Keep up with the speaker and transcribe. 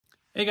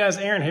Hey guys,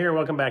 Aaron here.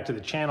 Welcome back to the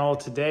channel.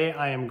 Today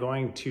I am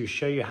going to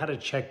show you how to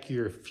check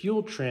your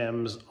fuel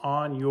trims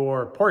on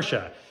your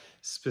Porsche.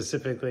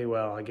 Specifically,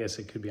 well, I guess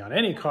it could be on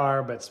any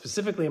car, but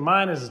specifically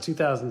mine is a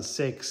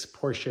 2006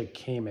 Porsche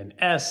Cayman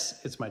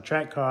S. It's my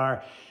track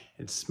car.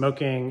 It's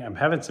smoking. I'm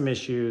having some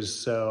issues,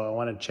 so I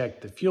want to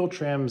check the fuel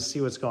trims, see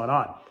what's going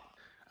on.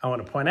 I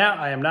want to point out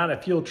I am not a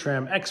fuel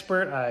trim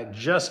expert. I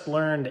just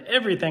learned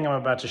everything I'm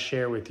about to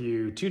share with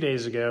you 2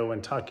 days ago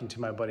when talking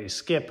to my buddy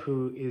Skip,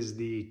 who is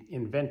the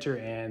inventor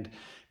and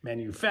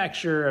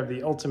manufacturer of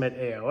the ultimate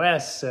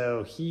AOS.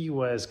 So he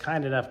was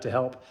kind enough to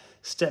help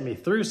step me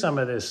through some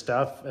of this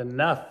stuff,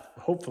 enough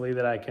hopefully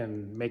that I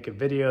can make a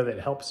video that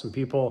helps some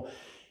people.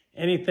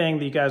 Anything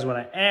that you guys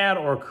want to add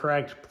or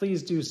correct,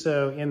 please do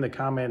so in the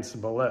comments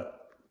below.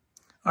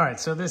 All right,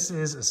 so this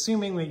is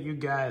assuming that you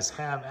guys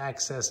have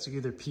access to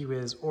either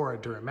PIWIS or a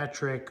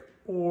Durametric,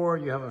 or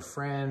you have a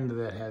friend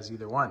that has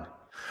either one.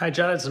 I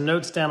jotted some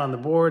notes down on the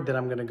board that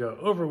I'm gonna go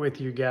over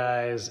with you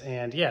guys,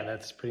 and yeah,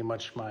 that's pretty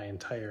much my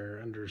entire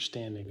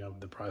understanding of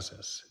the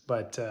process.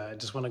 But I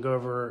just wanna go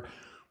over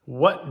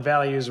what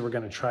values we're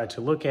gonna try to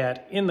look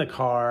at in the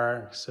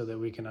car so that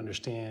we can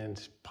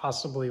understand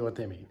possibly what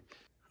they mean.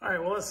 All right,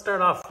 well, let's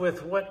start off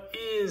with what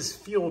is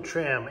fuel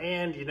trim.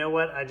 And you know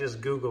what? I just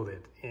Googled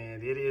it.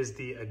 And it is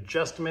the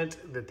adjustment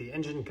that the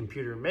engine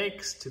computer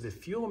makes to the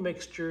fuel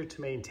mixture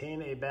to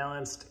maintain a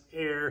balanced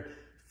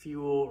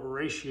air-fuel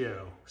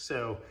ratio.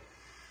 So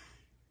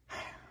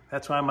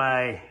that's why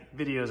my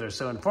videos are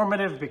so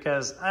informative,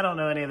 because I don't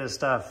know any of this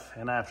stuff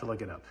and I have to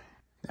look it up.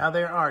 Now,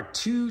 there are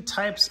two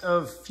types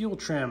of fuel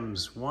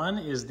trims. One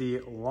is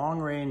the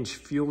long-range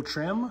fuel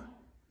trim.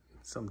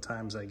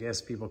 Sometimes I guess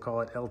people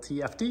call it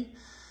LTFT.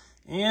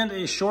 And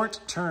a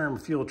short-term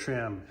fuel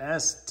trim,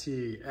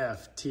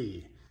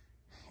 STFT.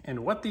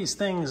 And what these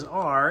things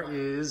are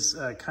is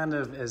kind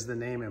of as the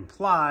name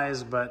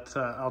implies, but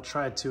I'll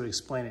try to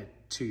explain it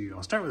to you.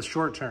 I'll start with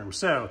short-term.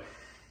 So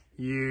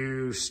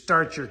you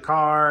start your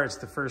car, it's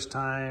the first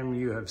time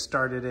you have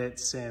started it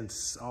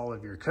since all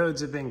of your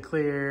codes have been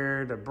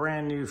cleared, a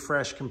brand new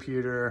fresh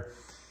computer,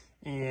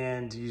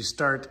 and you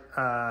start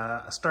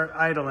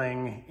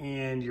idling,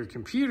 and your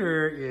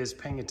computer is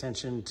paying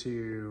attention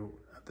to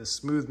the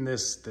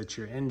smoothness that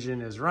your engine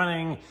is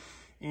running,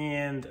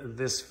 and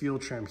this fuel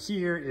trim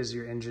here is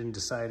your engine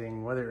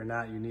deciding whether or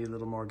not you need a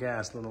little more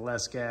gas, a little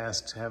less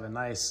gas to have a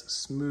nice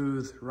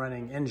smooth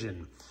running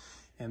engine.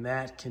 And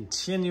that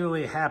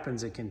continually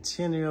happens. It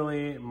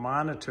continually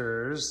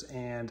monitors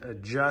and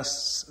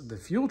adjusts the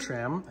fuel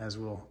trim, as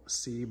we'll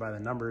see by the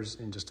numbers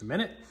in just a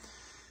minute.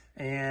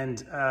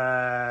 And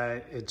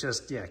it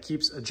just,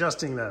 keeps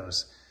adjusting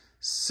those.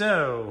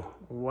 So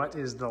what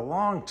is the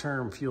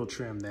long-term fuel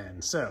trim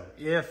then? So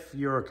if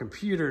your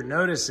computer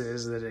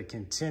notices that it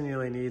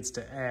continually needs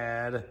to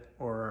add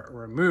or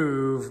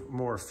remove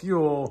more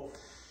fuel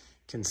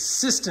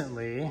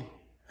consistently,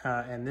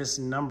 and this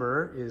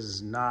number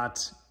is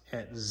not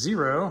at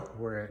 0,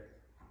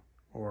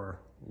 or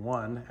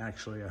 1,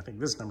 actually, I think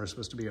this number is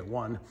supposed to be at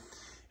 1.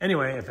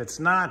 Anyway, if it's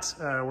not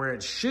where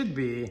it should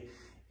be,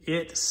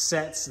 it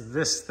sets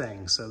this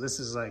thing. So this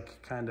is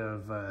like kind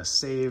of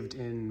saved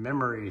in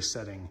memory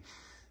setting.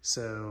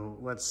 So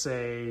let's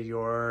say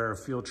your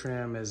fuel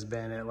trim has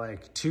been at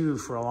like 2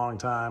 for a long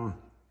time.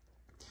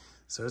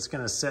 So it's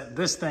gonna set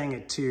this thing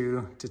at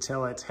 2 to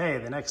tell it, hey,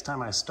 the next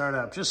time I start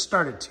up, just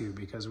start at 2,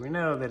 because we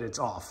know that it's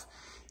off.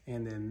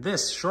 And then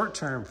this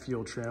short-term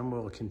fuel trim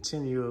will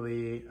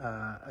continually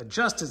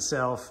adjust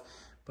itself,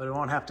 but it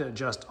won't have to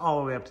adjust all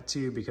the way up to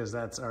 2 because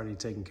that's already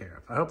taken care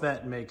of. I hope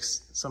that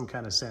makes some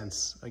kind of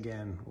sense.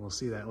 Again, we'll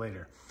see that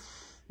later.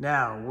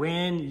 Now,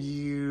 when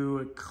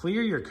you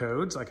clear your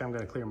codes, like I'm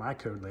gonna clear my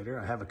code later,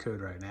 I have a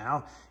code right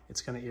now,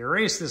 it's gonna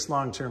erase this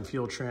long-term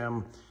fuel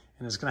trim,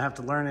 and it's gonna have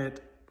to learn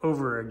it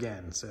over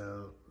again.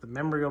 So the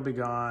memory will be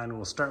gone.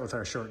 We'll start with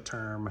our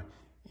short-term,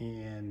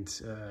 and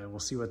we'll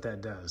see what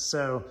that does.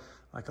 So,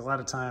 like a lot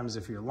of times,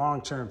 if your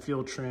long-term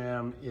fuel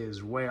trim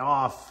is way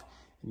off,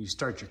 and you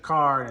start your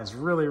car and it's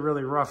really,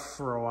 really rough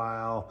for a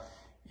while,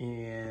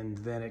 and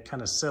then it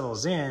kind of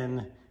settles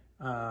in,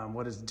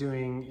 what it's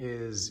doing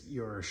is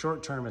your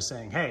short term is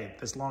saying, hey,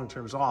 this long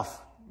term's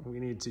off, we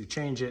need to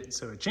change it.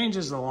 So it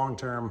changes the long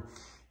term,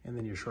 and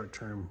then your short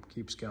term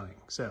keeps going.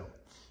 So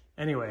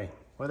anyway,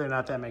 whether or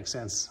not that makes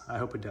sense, I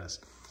hope it does.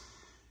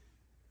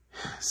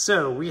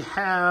 So we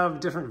have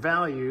different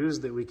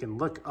values that we can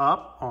look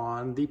up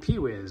on the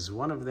PIWIS.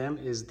 One of them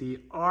is the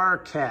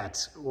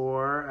RCAT,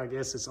 or I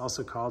guess it's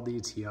also called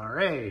the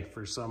TRA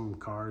for some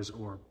cars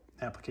or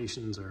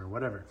applications or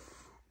whatever.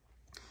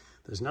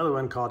 There's another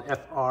one called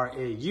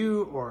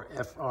FRAU or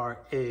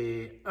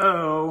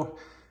FRAO,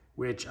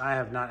 which I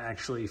have not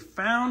actually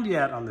found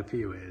yet on the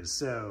PIWIS.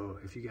 So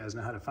if you guys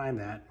know how to find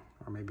that,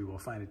 or maybe we'll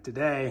find it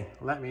today,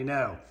 let me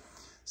know.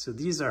 So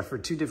these are for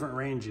 2 different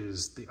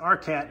ranges. The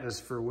RCAT is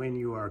for when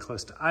you are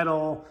close to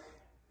idle,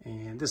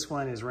 and this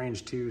one is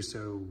range 2,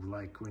 so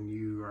like when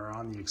you are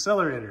on the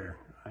accelerator,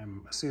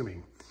 I'm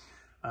assuming.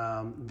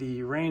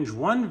 The range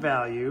 1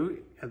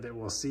 value that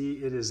we'll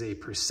see, it is a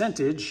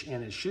percentage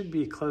and it should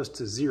be close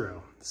to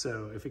 0.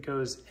 So if it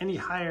goes any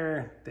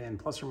higher than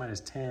plus or minus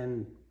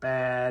 10,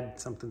 bad,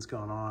 something's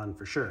going on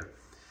for sure.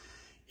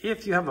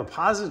 If you have a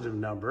positive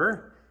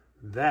number,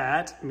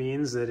 that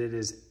means that it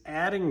is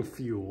adding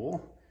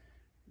fuel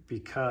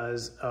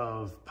because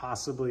of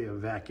possibly a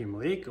vacuum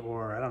leak,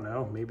 or I don't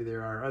know, maybe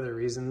there are other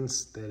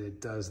reasons that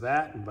it does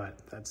that, but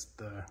that's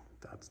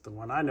the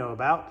one I know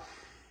about.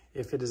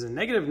 If it is a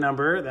negative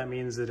number, that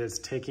means that it's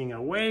taking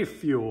away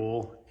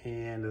fuel,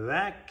 and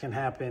that can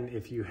happen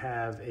if you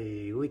have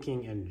a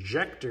leaking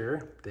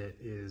injector that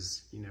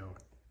is, you know,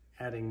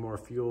 adding more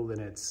fuel than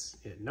it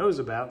knows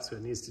about, so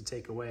it needs to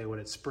take away what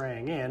it's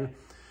spraying in,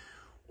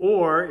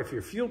 or if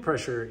your fuel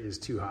pressure is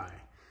too high.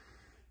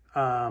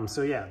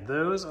 So yeah,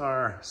 those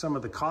are some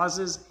of the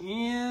causes.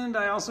 And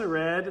I also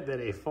read that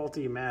a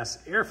faulty mass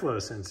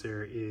airflow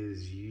sensor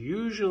is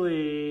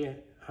usually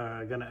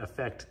gonna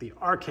affect the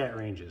RCAT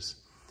ranges.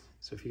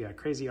 So if you got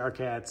crazy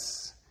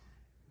RCATs,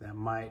 that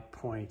might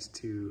point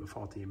to a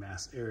faulty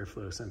mass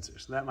airflow sensor.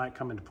 So that might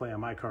come into play on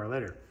my car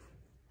later.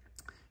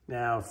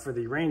 Now for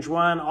the range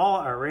 1,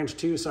 range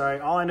 2, sorry,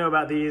 all I know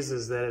about these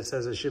is that it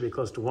says it should be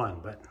close to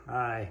 1, but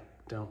I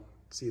don't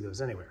see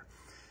those anywhere.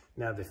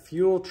 Now the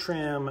fuel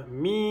trim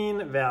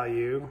mean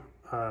value,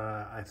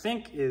 I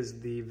think is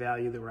the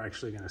value that we're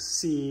actually gonna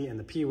see in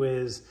the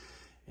PIWIS,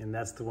 and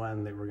that's the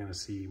one that we're gonna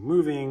see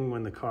moving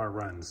when the car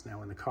runs. Now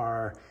when the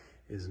car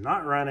is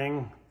not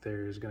running,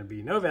 there's gonna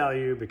be no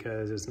value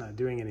because it's not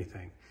doing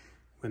anything.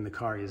 When the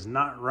car is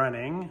not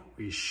running,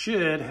 we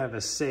should have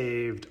a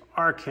saved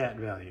RCAT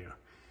value.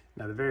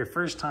 Now, the very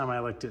first time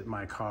I looked at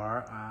my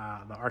car,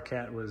 the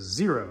RCAT was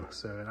 0,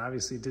 so it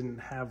obviously didn't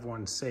have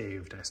one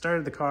saved. I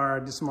started the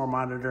car, did some more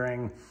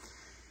monitoring,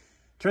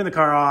 turned the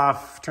car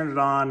off, turned it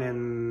on,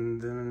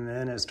 and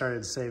then it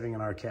started saving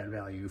an RCAT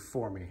value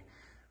for me.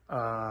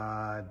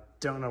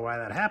 Don't know why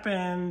that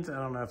happened.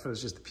 I don't know if it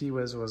was just the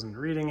PIWIS wasn't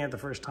reading it the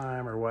first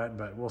time or what,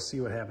 but we'll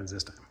see what happens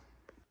this time.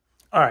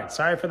 All right,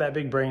 sorry for that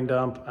big brain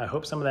dump. I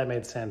hope some of that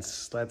made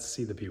sense. Let's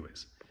see the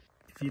PIWIS.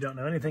 If you don't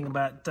know anything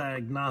about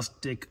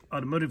diagnostic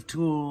automotive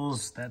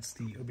tools, that's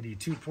the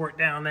OBD2 port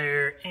down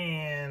there,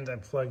 and I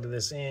plugged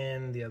this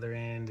in. The other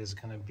end is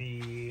gonna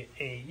be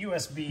a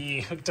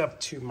USB hooked up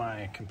to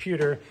my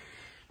computer.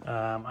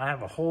 I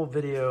have a whole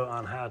video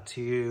on how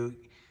to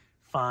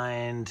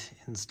find,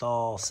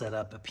 install, set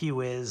up a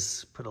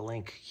PIWIS. Put a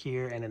link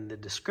here and in the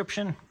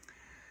description.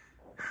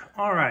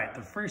 All right,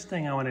 the first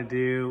thing I wanna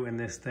do when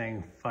this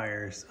thing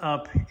fires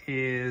up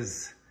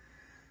is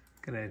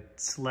I'm gonna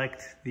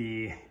select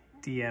the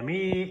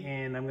DME,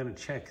 and I'm gonna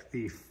check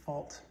the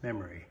fault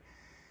memory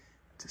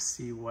to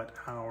see what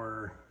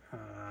our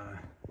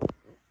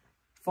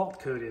fault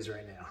code is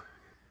right now.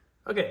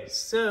 Okay,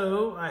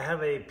 so I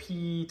have a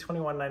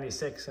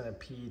P2196 and a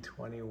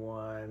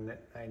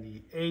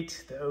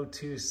P2198. The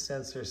O2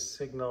 sensor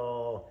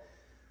signal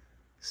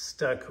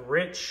stuck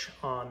rich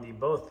on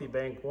both the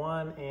bank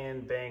 1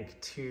 and bank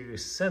 2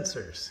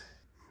 sensors.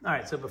 All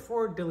right, so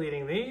before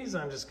deleting these,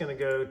 I'm just gonna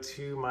go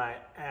to my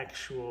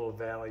actual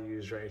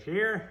values right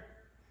here.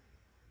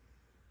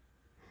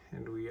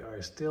 And we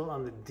are still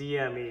on the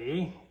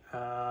DME,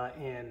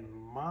 and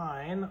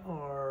mine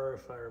are,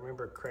 if I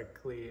remember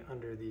correctly,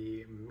 under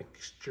the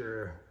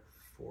mixture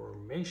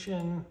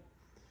formation.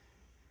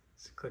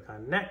 Let's click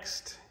on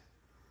next.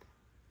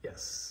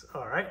 Yes,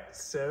 all right,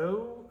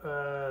 so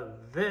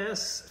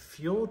this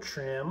fuel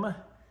trim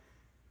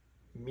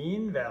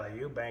mean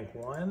value, bank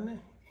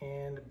 1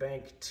 and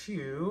bank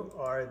 2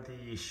 are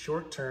the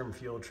short-term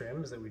fuel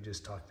trims that we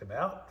just talked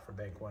about for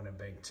bank 1 and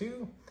bank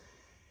 2.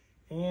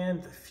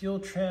 And the fuel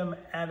trim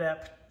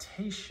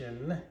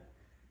adaptation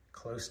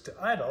close to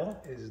idle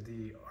is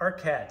the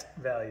RCAT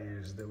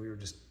values that we were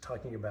just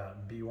talking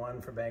about.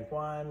 B1 for bank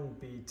 1,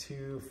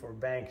 B2 for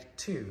bank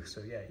 2.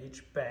 So yeah,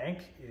 each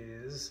bank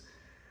is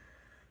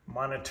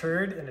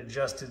monitored and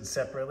adjusted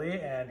separately.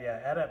 And yeah,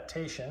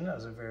 adaptation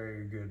is a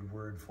very good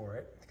word for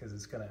it because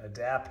it's going to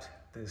adapt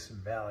this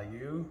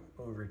value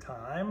over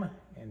time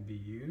and be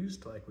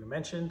used like we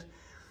mentioned.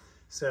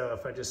 So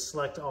if I just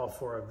select all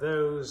 4 of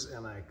those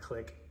and I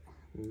click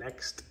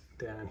next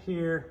down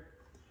here,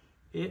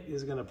 it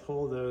is going to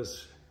pull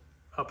those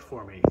up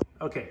for me.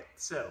 Okay,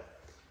 so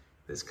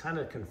this kind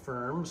of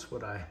confirms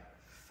what I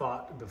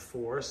thought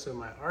before. So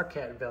my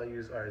RCAT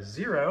values are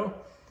 0,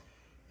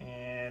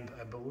 and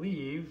I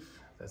believe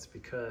that's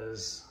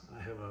because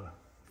I have a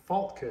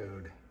fault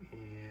code,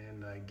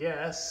 and I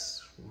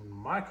guess when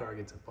my car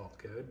gets a fault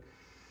code,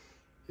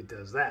 it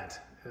does that.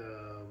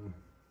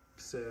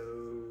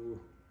 So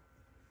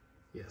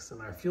yes, and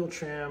our fuel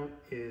trim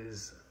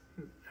is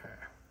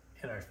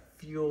and our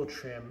fuel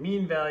trim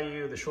mean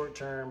value, the short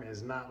term,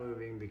 is not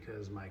moving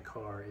because my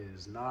car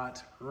is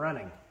not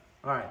running.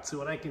 All right, so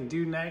what I can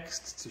do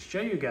next to show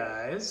you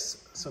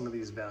guys some of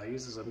these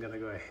values is I'm gonna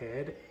go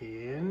ahead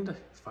and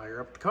fire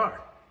up the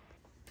car.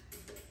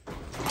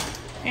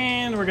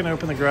 And we're gonna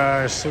open the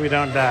garage so we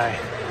don't die.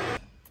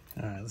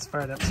 All right, let's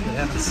fire it up, see what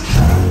happens.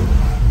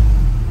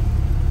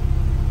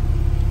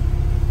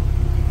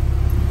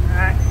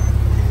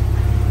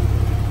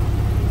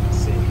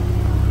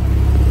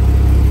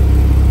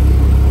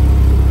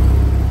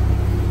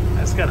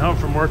 home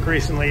from work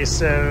recently,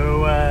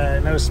 so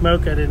no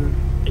smoke. I didn't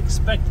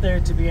expect there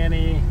to be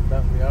any,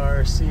 but we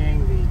are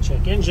seeing the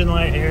check engine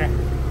light here.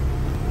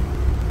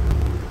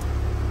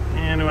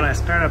 And when I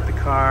start up the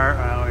car,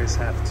 I always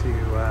have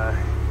to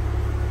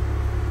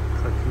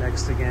click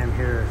next again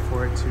here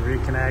for it to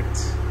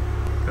reconnect.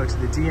 Go to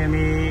the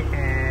DME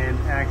and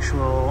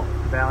actual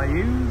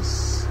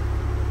values.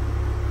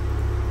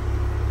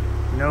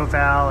 No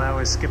val, I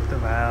always skip the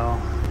val.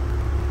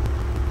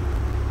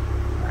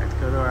 All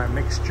right, go to our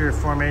mixture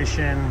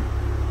formation.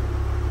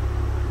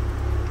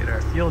 Get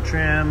our fuel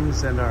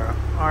trims and our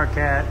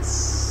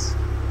RCATs.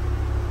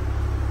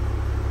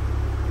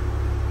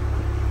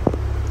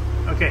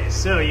 Okay,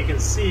 so you can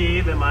see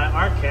that my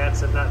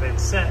RCATs have not been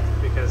set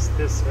because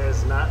this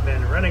has not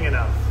been running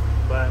enough,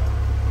 but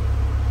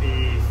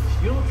the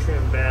fuel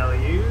trim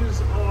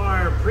values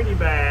are pretty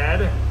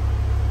bad.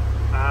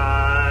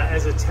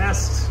 As a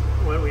test,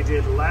 what we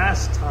did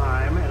last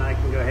time, and I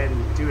can go ahead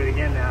and do it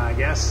again now, I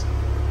guess,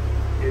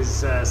 is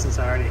since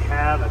I already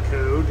have a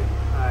code,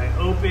 I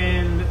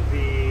opened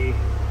the,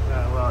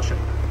 well, I'll show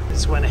you.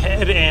 Just went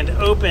ahead and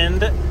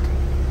opened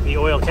the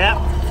oil cap.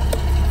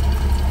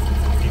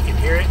 You can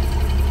hear it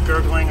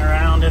gurgling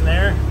around in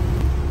there.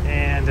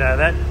 And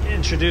that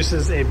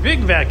introduces a big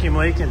vacuum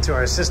leak into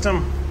our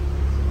system.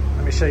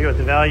 Let me show you what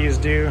the values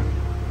do.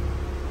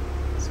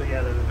 So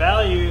yeah, the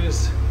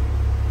values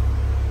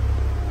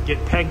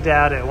get pegged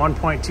out at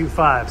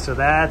 1.25. So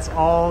that's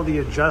all the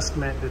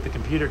adjustment that the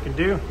computer can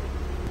do.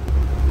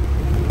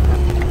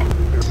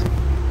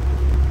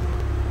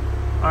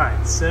 All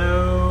right,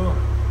 so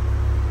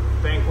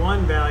bank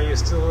one value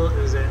still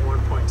is at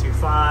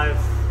 1.25.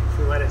 If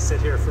we let it sit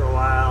here for a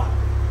while,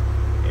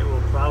 it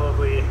will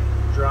probably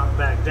drop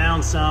back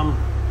down some.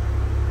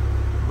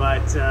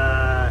 But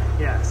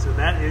yeah, so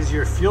that is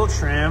your fuel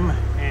trim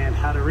and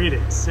how to read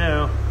it.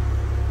 So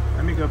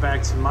let me go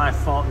back to my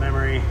fault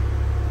memory.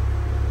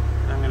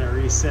 I'm gonna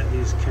reset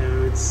these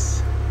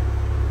codes.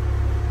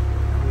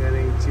 I'm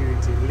going to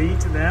delete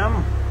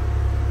them.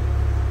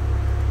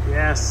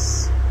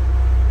 Yes.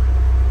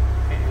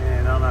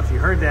 And I don't know if you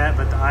heard that,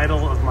 but the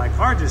idle of my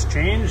car just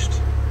changed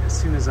as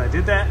soon as I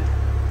did that.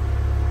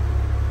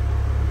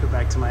 Go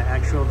back to my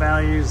actual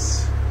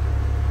values.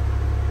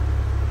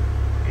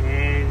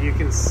 And you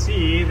can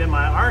see that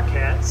my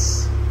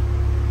RCATs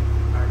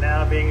are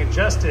now being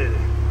adjusted.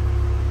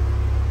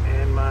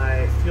 And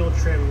my fuel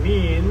trim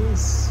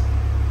means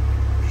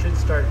should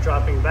start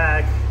dropping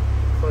back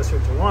closer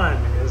to 1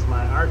 as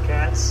my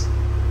RCATs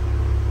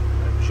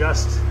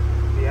adjust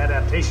the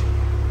adaptation.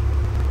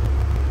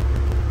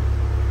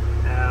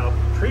 Now,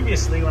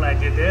 previously when I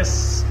did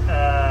this,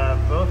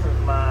 both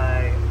of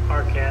my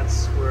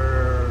RCATs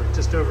were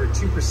just over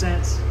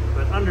 2%,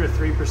 but under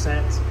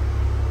 3%.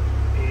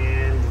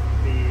 And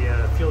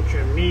the fuel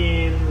trim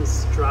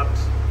means dropped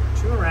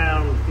to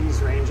around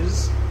these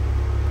ranges.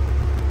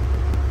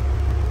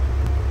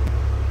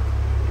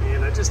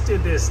 And I just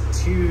did this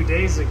 2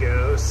 days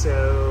ago,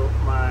 so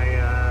my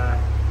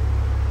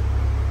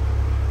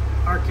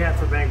RCAT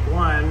for bank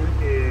one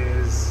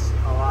is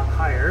a lot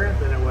higher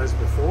than it was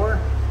before.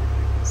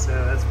 So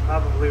that's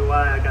probably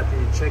why I got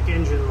the check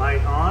engine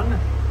light on.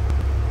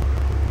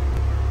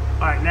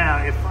 All right, now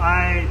if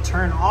I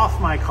turn off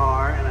my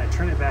car and I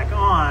turn it back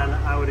on,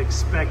 I would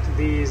expect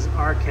these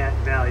RCAT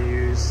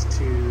values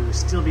to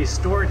still be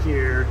stored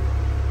here.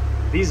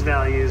 These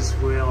values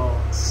will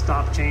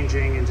stop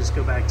changing and just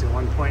go back to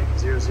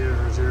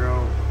 1.000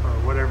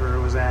 or whatever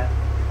it was at.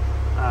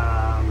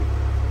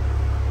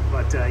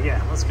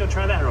 Yeah, let's go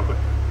try that real quick.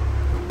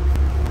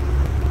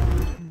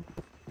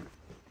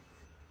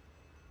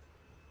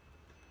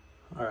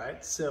 All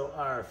right, so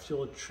our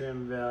fuel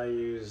trim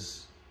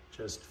values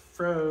just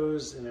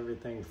froze and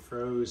everything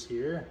froze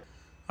here.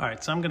 All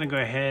right, so I'm gonna go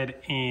ahead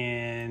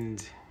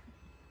and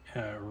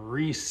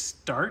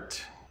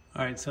restart.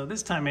 All right, so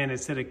this time in it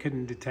said it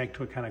couldn't detect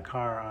what kind of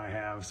car I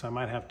have, so I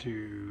might have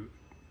to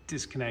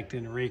disconnect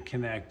and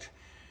reconnect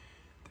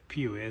the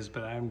PIWIS,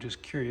 but I'm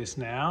just curious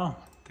now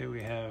that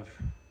we have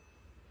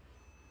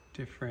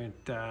different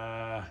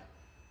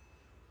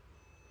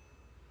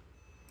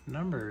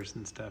numbers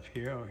and stuff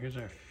here. Oh, here's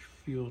our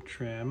fuel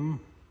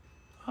trim.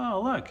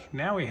 Oh, look,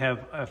 now we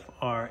have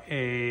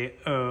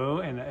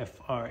FRAO and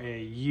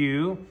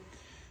FRAU.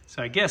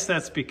 So I guess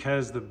that's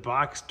because the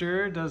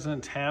Boxster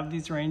doesn't have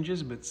these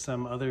ranges, but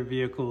some other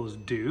vehicles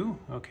do.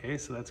 Okay,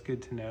 so that's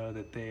good to know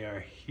that they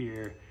are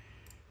here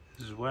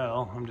as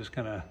well. I'm just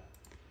gonna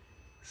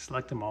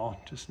select them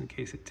all just in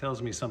case it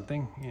tells me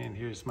something. And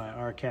here's my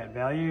RCAT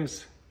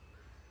values.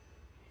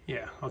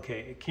 Yeah,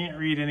 okay, it can't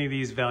read any of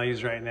these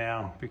values right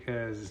now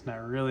because it's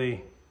not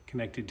really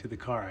connected to the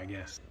car, I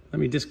guess. Let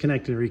me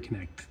disconnect and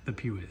reconnect the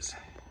PIWIS.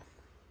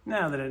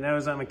 Now that it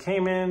knows I'm a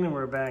Cayman,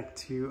 we're back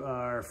to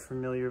our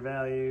familiar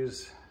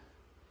values.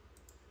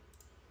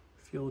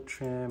 Fuel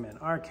trim and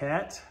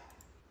RCAT.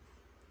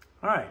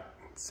 All right,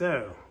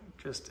 so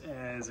just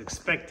as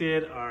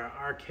expected, our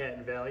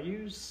RCAT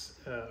values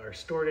are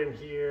stored in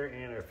here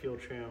and our fuel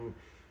trim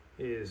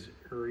is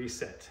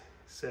reset.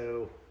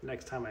 So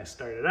next time I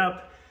start it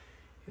up,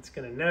 it's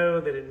going to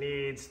know that it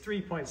needs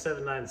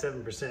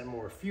 3.797%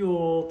 more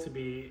fuel to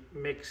be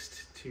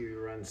mixed to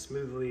run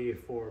smoothly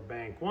for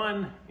bank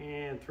 1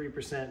 and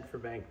 3% for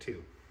bank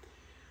 2.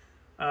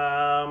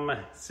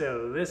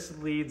 So this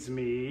leads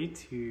me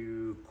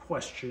to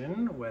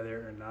question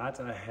whether or not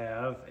I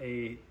have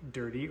a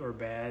dirty or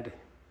bad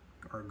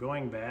or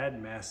going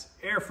bad mass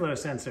airflow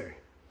sensor.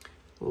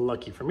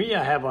 Lucky for me,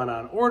 I have one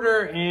on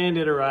order and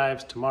it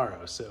arrives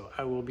tomorrow. So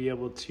I will be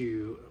able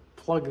to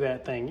plug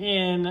that thing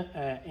in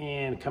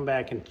and come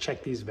back and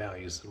check these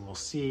values, and we'll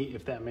see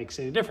if that makes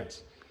any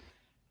difference.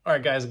 All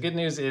right, guys, the good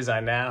news is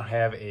I now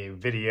have a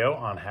video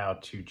on how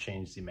to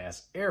change the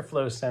mass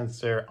airflow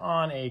sensor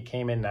on a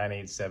Cayman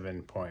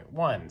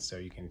 987.1. So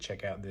you can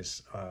check out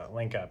this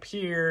link up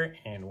here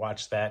and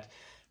watch that.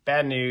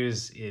 Bad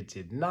news, it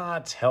did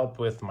not help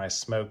with my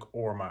smoke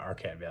or my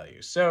RCAT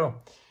values. So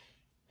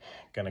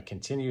gonna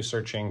continue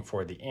searching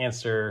for the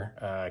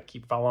answer.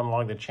 Keep following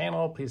along the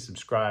channel. Please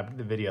subscribe, give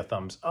the video a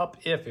thumbs up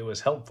if it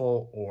was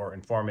helpful or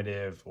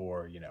informative,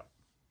 or, you know,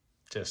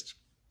 just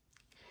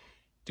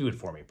do it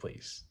for me,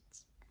 please.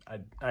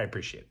 I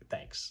appreciate it.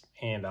 Thanks.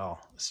 And I'll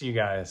see you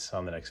guys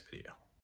on the next video.